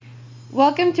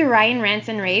Welcome to Ryan Rants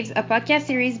and Raves, a podcast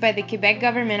series by the Quebec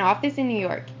Government Office in New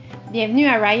York. Bienvenue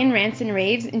à Ryan Rants and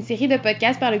Raves, une série de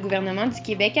podcasts par le gouvernement du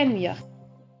Québec à New York.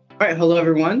 All right, hello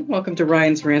everyone. Welcome to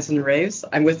Ryan's Rants and Raves.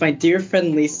 I'm with my dear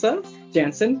friend Lisa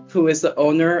Jansen, who is the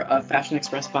owner of Fashion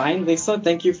Express Buying. Lisa,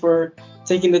 thank you for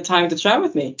taking the time to chat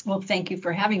with me. Well, thank you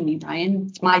for having me, Ryan.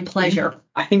 It's my pleasure.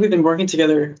 I think we've been working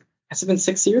together, has it been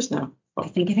 6 years now? I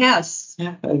think it has.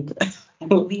 Yeah. And I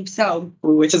believe so.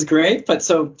 Which is great. But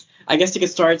so I guess to get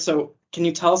started, so can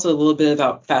you tell us a little bit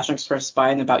about Fashion Express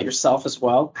Buying, about yourself as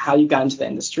well, how you got into the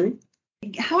industry?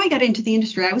 How I got into the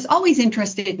industry, I was always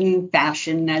interested in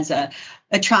fashion as a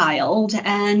child.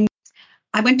 And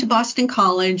I went to Boston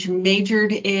College,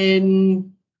 majored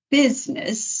in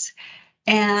business,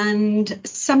 and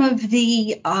some of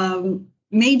the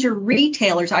major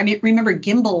retailers, I remember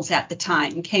Gimbels at the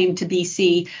time, came to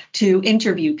BC to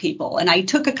interview people. And I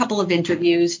took a couple of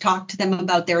interviews, talked to them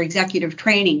about their executive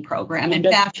training program in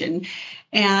fashion,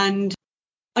 and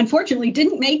unfortunately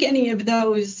didn't make any of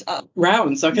those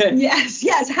rounds. Okay. Yes.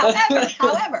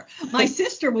 However, my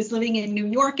sister was living in New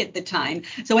York at the time.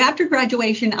 So after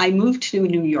graduation, I moved to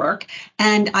New York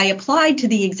and I applied to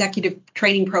the executive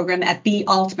training program at B.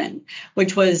 Altman,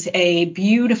 which was a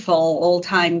beautiful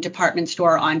old-time department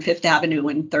store on Fifth Avenue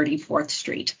and 34th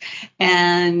Street.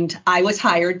 And I was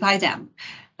hired by them.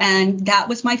 And that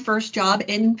was my first job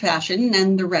in fashion.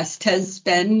 And the rest has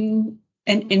been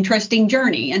an interesting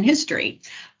journey and history,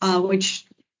 which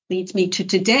leads me to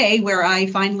today, where I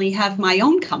finally have my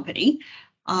own company,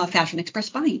 Fashion Express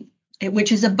Buying,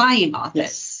 which is a buying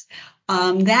office.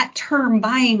 Yes. That term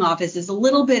buying office is a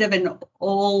little bit of an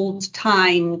old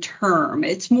time term.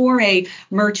 It's more a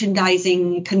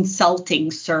merchandising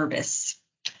consulting service.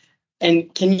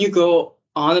 And can you go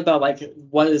on about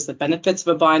what is the benefits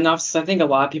of a buying office? I think a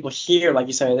lot of people hear, like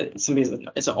you said, it's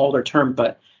an older term,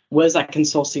 but what does that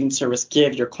consulting service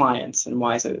give your clients and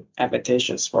why is it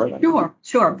advantageous for them?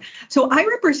 Sure. So I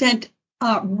represent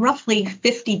roughly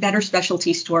 50 better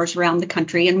specialty stores around the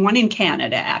country and one in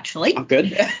Canada, actually. Oh,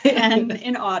 good. And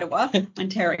in Ottawa,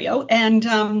 Ontario.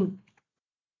 And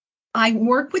I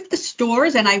work with the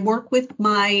stores and I work with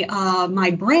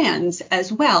my brands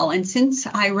as well. And since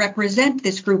I represent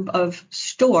this group of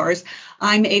stores,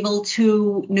 I'm able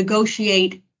to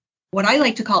negotiate what I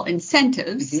like to call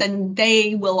incentives, and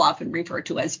they will often refer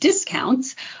to as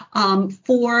discounts,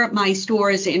 for my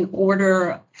stores in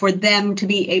order for them to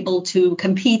be able to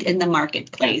compete in the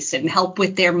marketplace and help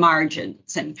with their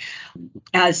margins. And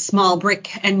as small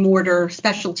brick and mortar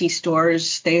specialty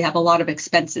stores, they have a lot of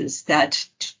expenses that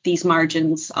these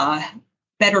margins,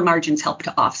 better margins, help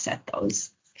to offset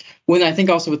those. Well, I think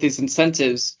also with these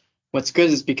incentives, what's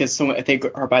good is because if they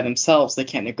are by themselves, they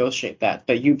can't negotiate that,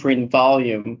 but you bring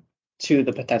volume to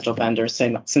the potential vendor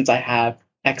saying, since I have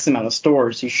X amount of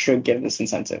stores, you should give this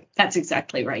incentive. That's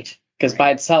exactly right. Because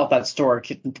by itself, that store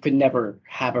could never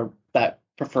have that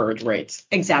preferred rate.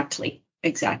 Exactly.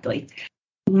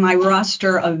 My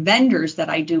roster of vendors that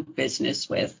I do business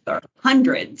with are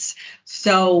hundreds.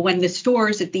 So when the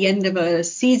stores at the end of a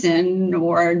season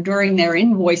or during their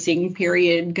invoicing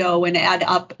period go and add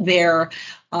up their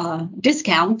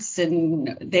discounts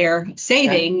and their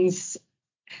savings,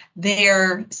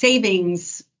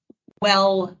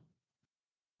 well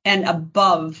and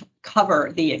above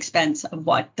cover the expense of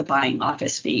what the buying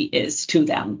office fee is to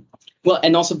them. Well,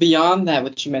 and also beyond that,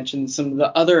 what you mentioned, some of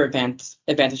the other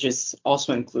advantages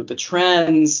also include the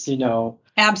trends,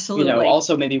 Absolutely.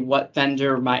 Also maybe what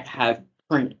vendor might have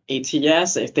current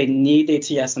ATS, if they need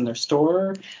ATS in their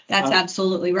store. That's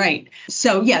absolutely right.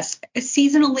 So yes,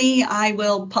 seasonally, I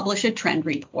will publish a trend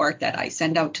report that I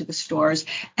send out to the stores.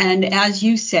 And as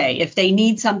you say, if they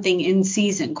need something in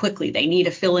season quickly, they need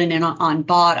a fill in on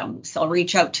bottoms, they'll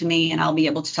reach out to me and I'll be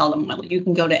able to tell them, well, you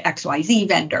can go to XYZ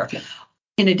vendor. Yeah.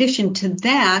 In addition to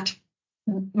that,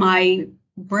 my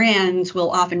brands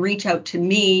will often reach out to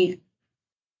me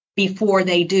before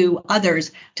they do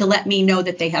others to let me know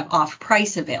that they have off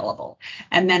price available.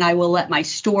 And then I will let my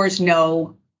stores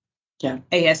know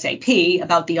ASAP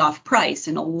about the off price.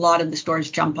 And a lot of the stores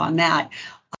jump on that,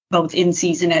 both in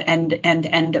season and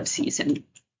end of season.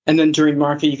 And then during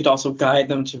market, you could also guide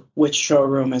them to which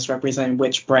showroom is representing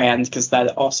which brand, because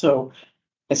that also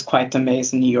is quite the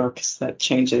maze in New York that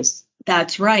changes.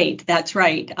 That's right.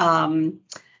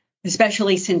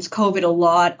 Especially since COVID, a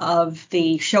lot of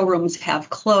the showrooms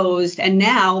have closed and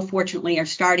now, fortunately, are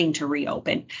starting to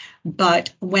reopen.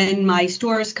 But when my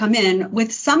stores come in,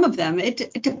 with some of them,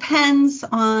 it depends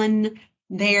on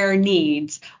their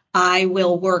needs. I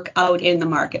will work out in the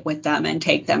market with them and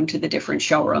take them to the different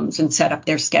showrooms and set up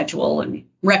their schedule and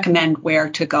recommend where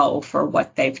to go for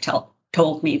what they've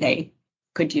told me they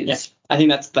could use. Yeah, I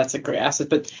think that's a great asset.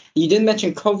 But you did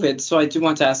mention COVID, so I do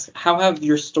want to ask, how have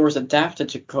your stores adapted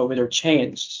to COVID or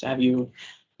changed? Have you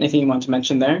anything you want to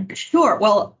mention there? Sure.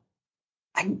 Well,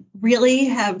 I really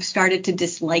have started to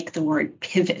dislike the word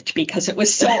pivot because it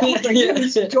was so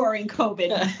overused during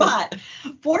COVID. But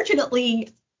fortunately,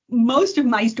 most of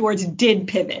my stores did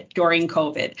pivot during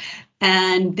COVID,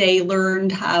 and they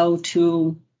learned how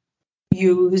to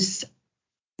use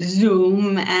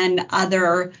Zoom and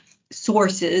other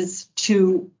sources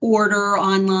to order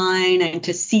online and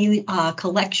to see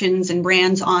collections and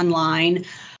brands online.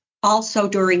 Also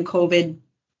during COVID,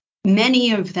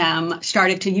 many of them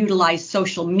started to utilize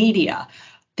social media.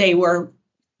 They were,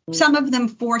 some of them,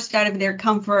 forced out of their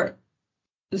comfort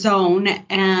zone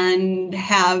and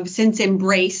have since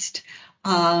embraced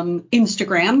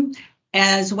Instagram,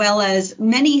 as well as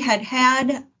many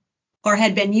had or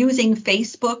had been using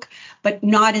Facebook, but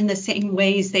not in the same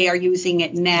ways they are using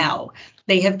it now.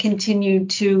 They have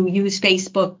continued to use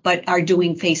Facebook, but are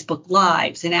doing Facebook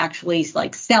Lives and actually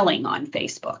like selling on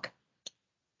Facebook.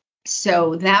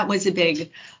 So that was a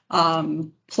big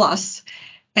plus.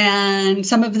 And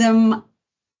some of them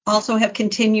also have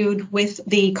continued with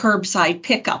the curbside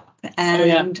pickup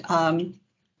and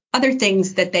other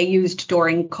things that they used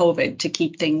during COVID to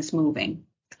keep things moving.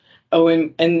 Oh,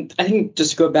 and I think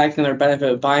just to go back to another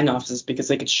benefit of buying offices, because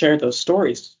they could share those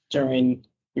stories during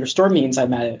your store meetings, I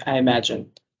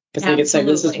imagine. Because they could say,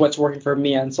 this is what's working for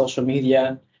me on social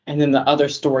media. And then the other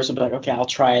stores will be like, okay, I'll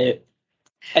try it.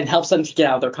 And helps them to get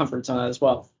out of their comfort zone as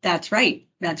well. That's right.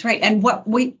 That's right. And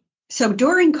so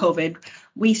during COVID,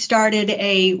 we started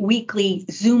a weekly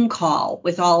Zoom call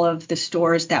with all of the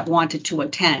stores that wanted to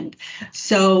attend.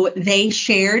 So they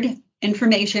shared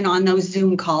information on those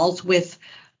Zoom calls with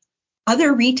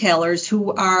other retailers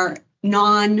who are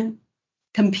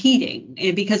non-competing,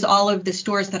 because all of the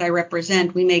stores that I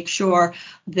represent, we make sure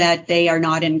that they are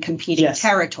not in competing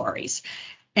territories.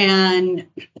 And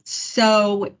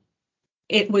so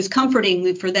it was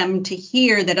comforting for them to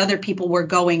hear that other people were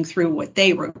going through what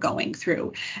they were going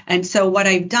through. And so what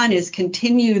I've done is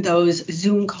continue those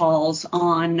Zoom calls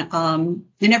on an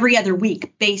every other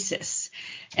week basis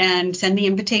and send the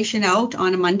invitation out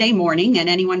on a Monday morning. And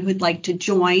anyone who'd like to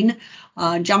join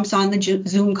jumps on the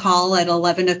Zoom call at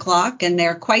 11 o'clock, and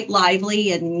they're quite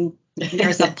lively, and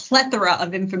there's a plethora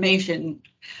of information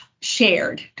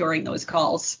shared during those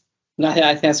calls. No, I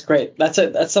think that's great. That's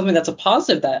something that's a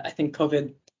positive that I think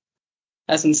COVID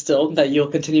has instilled, that you'll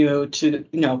continue to,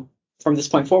 from this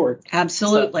point forward.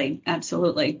 Absolutely.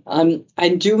 Absolutely. I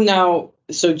do now.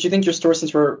 So do you think your store,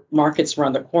 since we're markets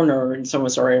around the corner and some of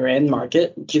us are in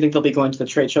market, do you think they'll be going to the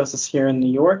trade shows this year in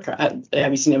New York? Have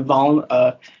you seen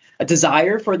a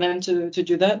desire for them to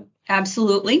do that?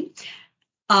 Absolutely.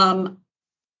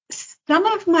 Some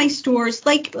of my stores,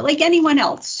 like anyone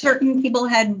else, certain people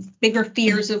had bigger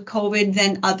fears of COVID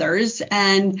than others.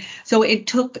 And so it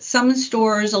took some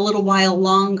stores a little while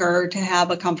longer to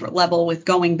have a comfort level with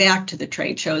going back to the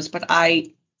trade shows. But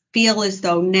I feel as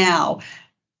though now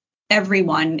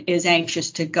everyone is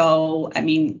anxious to go. I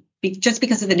mean, just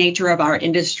because of the nature of our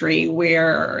industry,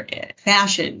 where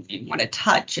fashion, you want to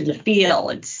touch and feel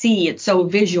and see, it's so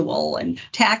visual and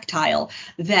tactile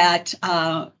that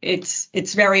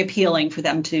it's very appealing for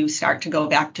them to start to go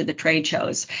back to the trade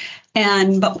shows.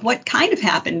 But what kind of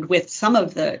happened with some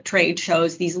of the trade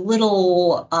shows, these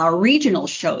little regional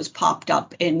shows popped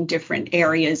up in different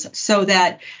areas, so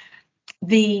that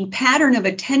the pattern of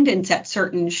attendance at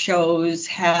certain shows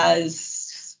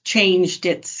has changed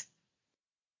its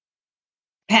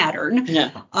pattern.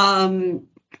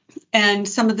 And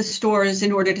some of the stores,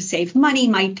 in order to save money,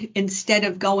 might, instead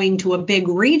of going to a big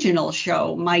regional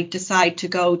show, might decide to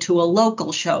go to a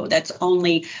local show that's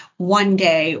only 1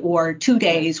 day or 2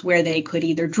 days, where they could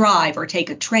either drive or take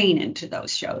a train into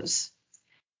those shows.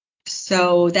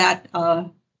 So that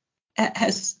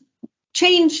has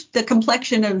changed the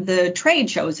complexion of the trade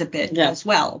shows a bit as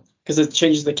well. Because it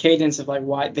changes the cadence of like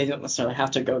why they don't necessarily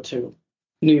have to go to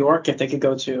New York if they could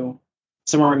go to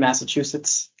somewhere in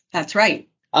Massachusetts. That's right.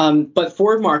 But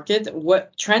for market,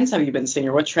 what trends have you been seeing,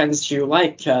 or what trends do you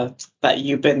like that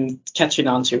you've been catching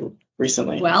on to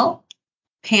recently? Well,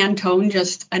 Pantone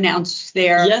just announced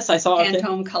their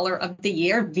Pantone color of the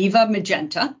year, Viva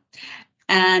Magenta.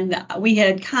 And we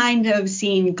had kind of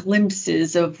seen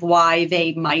glimpses of why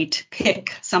they might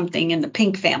pick something in the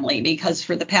pink family, because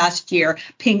for the past year,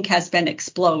 pink has been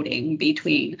exploding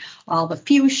between all the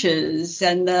fuchsias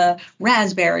and the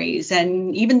raspberries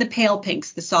and even the pale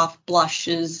pinks, the soft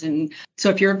blushes. And so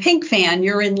if you're a pink fan,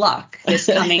 you're in luck this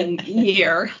coming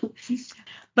year.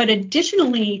 But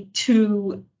additionally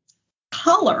to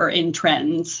color in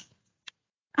trends,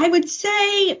 I would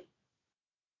say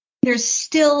there's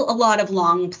still a lot of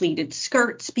long pleated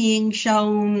skirts being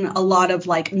shown, a lot of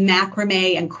like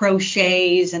macrame and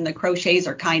crochets, and the crochets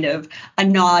are kind of a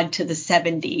nod to the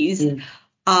 70s.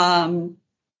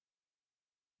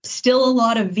 Still a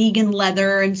lot of vegan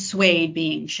leather and suede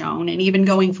being shown, and even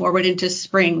going forward into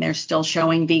spring, they're still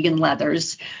showing vegan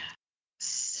leathers.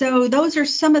 So those are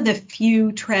some of the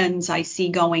few trends I see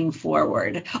going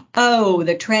forward. Oh,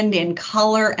 the trend in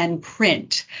color and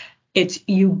print. It's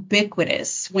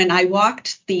ubiquitous. When I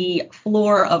walked the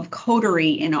floor of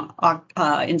Coterie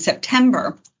in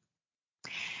September,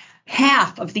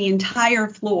 half of the entire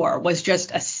floor was just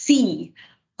a sea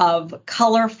of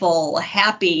colorful,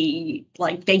 happy,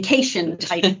 like vacation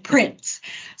type prints.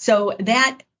 So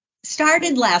that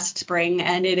started last spring,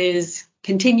 and it is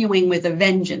continuing with a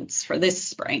vengeance for this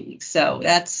spring. So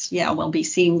we'll be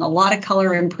seeing a lot of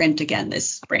color and print again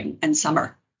this spring and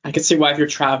summer. I can see why if you're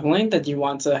traveling that you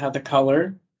want to have the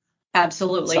color.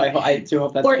 Absolutely. So I do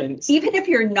hope that's even if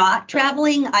you're not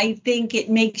traveling, I think it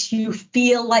makes you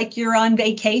feel like you're on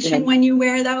vacation when you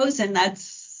wear those, and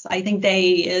I think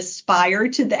they aspire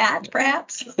to that,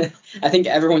 perhaps. I think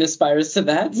everyone aspires to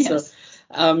that. Yes.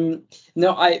 So,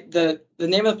 the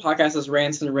name of the podcast is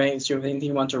Rants and Raves. Do you have anything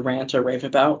you want to rant or rave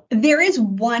about? There is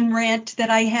one rant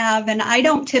that I have, and I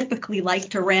don't typically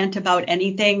like to rant about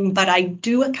anything, but I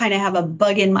do kind of have a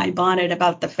bug in my bonnet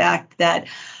about the fact that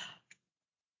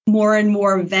more and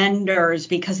more vendors,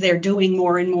 because they're doing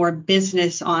more and more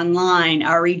business online,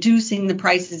 are reducing the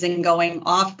prices and going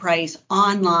off price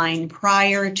online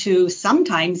prior to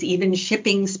sometimes even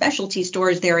shipping specialty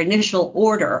stores their initial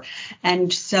order.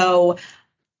 And so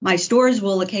my stores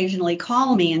will occasionally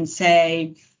call me and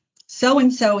say,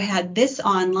 so-and-so had this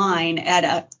online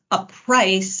at a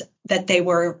price that they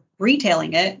were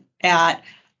retailing it at,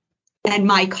 and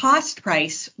my cost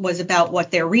price was about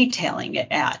what they're retailing it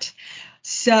at.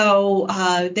 So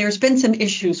there's been some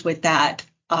issues with that,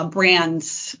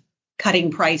 brands cutting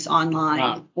price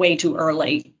online way too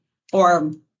early,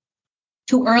 or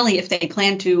too early if they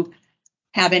plan to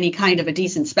have any kind of a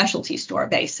decent specialty store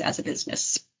base as a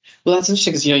business. Well, that's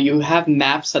interesting because, you have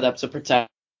maps set up to protect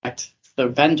the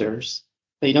vendors,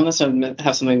 but you don't necessarily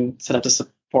have something set up to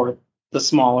support the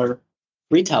smaller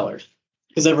retailers.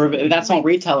 Because if that small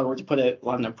retailer were to put it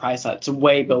on their price that's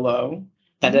way below,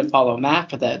 that didn't follow a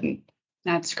map, then.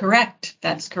 That's correct.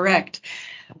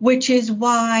 Which is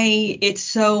why it's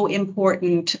so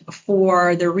important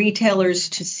for the retailers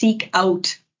to seek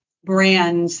out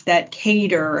brands that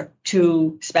cater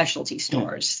to specialty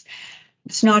stores.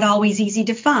 It's not always easy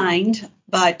to find,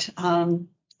 but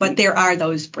there are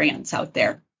those brands out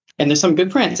there. And there's some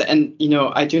good brands. And,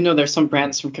 I do know there's some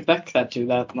brands from Quebec that do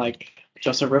that, like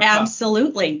Joseph Ripka.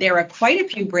 Absolutely. There are quite a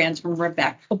few brands from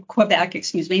Quebec,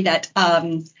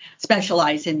 that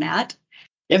specialize in that.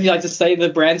 If you'd like to say the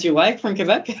brands you like from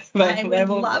Quebec. I would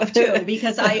love to,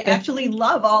 because I actually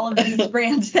love all of these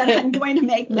brands that I'm going to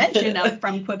make mention of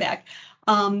from Quebec.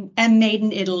 And Made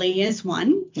in Italy is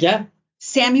one. Yeah.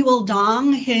 Samuel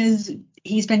Dong,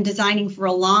 he's been designing for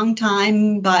a long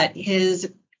time, but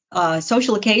his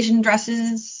social occasion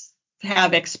dresses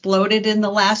have exploded in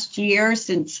the last year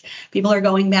since people are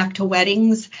going back to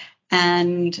weddings,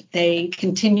 and they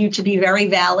continue to be very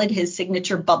valid. His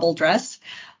signature bubble dress.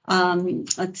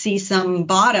 Let's see, some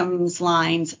bottoms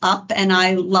lines, Up, and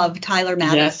I love Tyler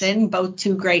Madison, both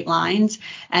two great lines.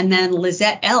 And then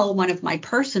Lizette L, one of my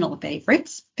personal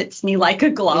favorites, fits me like a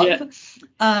glove.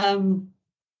 Yeah.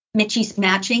 Mitchie's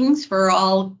Matchings for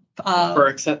all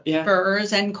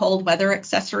furs and cold weather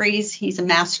accessories. He's a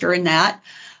master in that.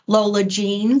 Lola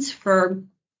Jeans for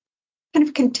kind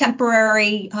of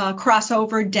contemporary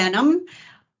crossover denim.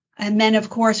 And then, of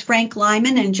course, Frank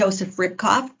Lyman and Joseph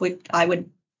Ripkoff, which I would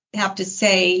have to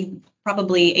say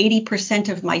probably 80%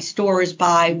 of my stores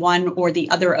buy one or the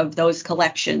other of those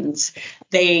collections.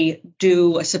 They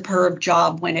do a superb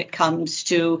job when it comes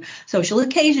to social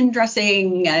occasion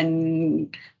dressing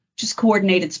and just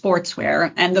coordinated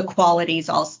sportswear, and the quality is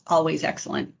always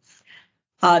excellent.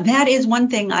 That is one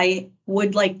thing I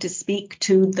would like to speak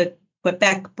to the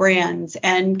Quebec brands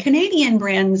and Canadian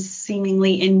brands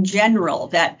seemingly in general,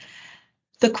 that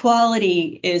the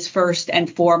quality is first and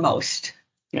foremost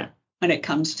when it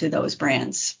comes to those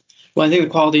brands. Well, I think the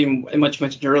quality, and what you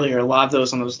mentioned earlier, a lot of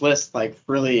those on those lists, like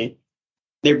really,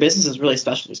 their business is really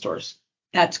specialty stores.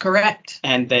 That's correct.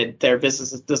 And that their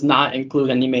business does not include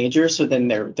any majors, so then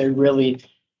they're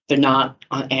not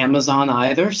on Amazon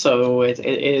either. So it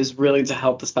is really to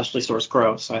help the specialty stores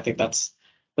grow. So I think that's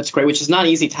great, which is not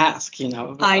an easy task,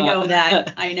 I know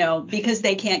that. I know, because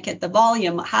they can't get the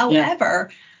volume. However,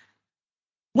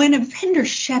 when a vendor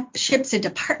ships a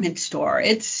department store,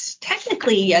 it's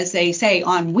technically, as they say,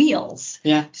 on wheels.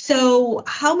 Yeah. So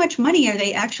how much money are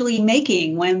they actually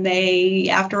making when they,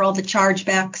 after all the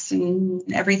chargebacks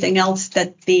and everything else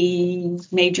that the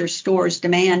major stores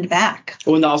demand back?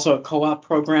 And also a co-op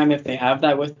program, if they have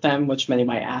that with them, which many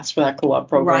might ask for that co-op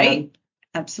program. Right.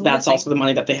 Absolutely. That's also the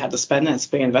money that they had to spend, and it's a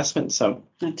big investment. So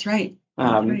That's right.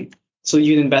 That's right. So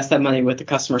you can invest that money with the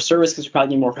customer service, because you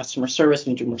probably need more customer service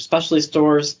and you do more specialty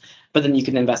stores, but then you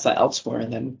can invest that elsewhere.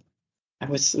 And then I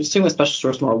would assume a special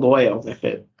store is more loyal. If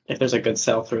there's a good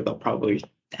sell through, they'll probably,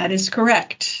 That is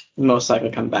correct. most likely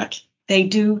come back. They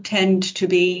do tend to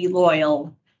be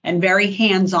loyal and very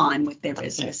hands-on with their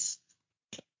business.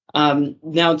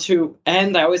 Now to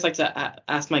end, I always like to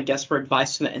ask my guests for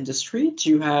advice to the industry. Do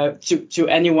you have to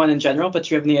anyone in general, but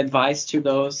do you have any advice to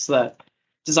those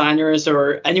designers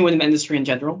or anyone in the industry in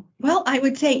general? Well, I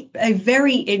would say a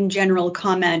very in general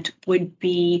comment would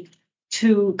be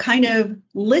to kind of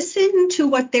listen to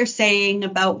what they're saying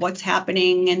about what's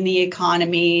happening in the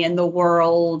economy and the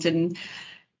world, and,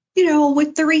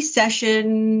 with the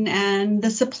recession and the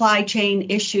supply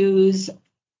chain issues.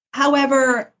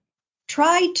 However,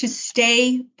 try to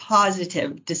stay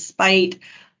positive despite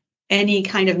any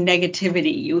kind of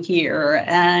negativity you hear,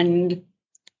 and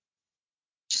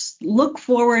just look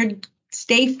forward,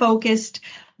 stay focused,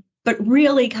 but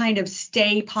really kind of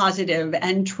stay positive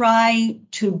and try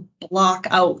to block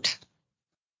out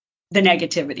the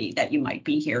negativity that you might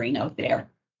be hearing out there.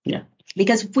 Yeah.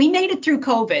 Because if we made it through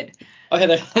COVID,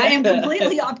 Okay. I am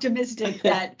completely optimistic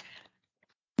that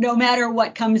no matter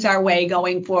what comes our way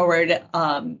going forward,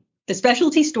 the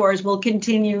specialty stores will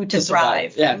continue to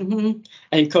thrive. Yeah. Mm-hmm.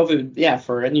 And COVID,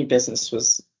 for any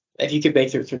business if you could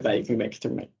make through that, you can make it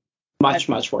through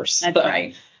much worse. That's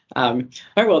right. All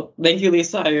right, well, thank you,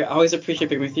 Lisa. I always appreciate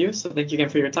being with you, so thank you again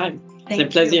for your time. C'est un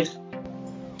plaisir.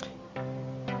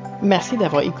 Merci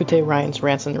d'avoir écouté Ryan's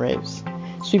Rants and Raves.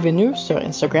 Suivez-nous sur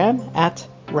Instagram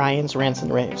 @Ryan's Rants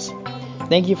and Raves.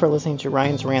 Thank you for listening to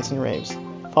Ryan's Rants and Raves.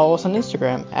 Follow us on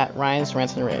Instagram @Ryan's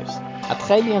Rants and Raves. À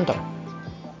très bientôt.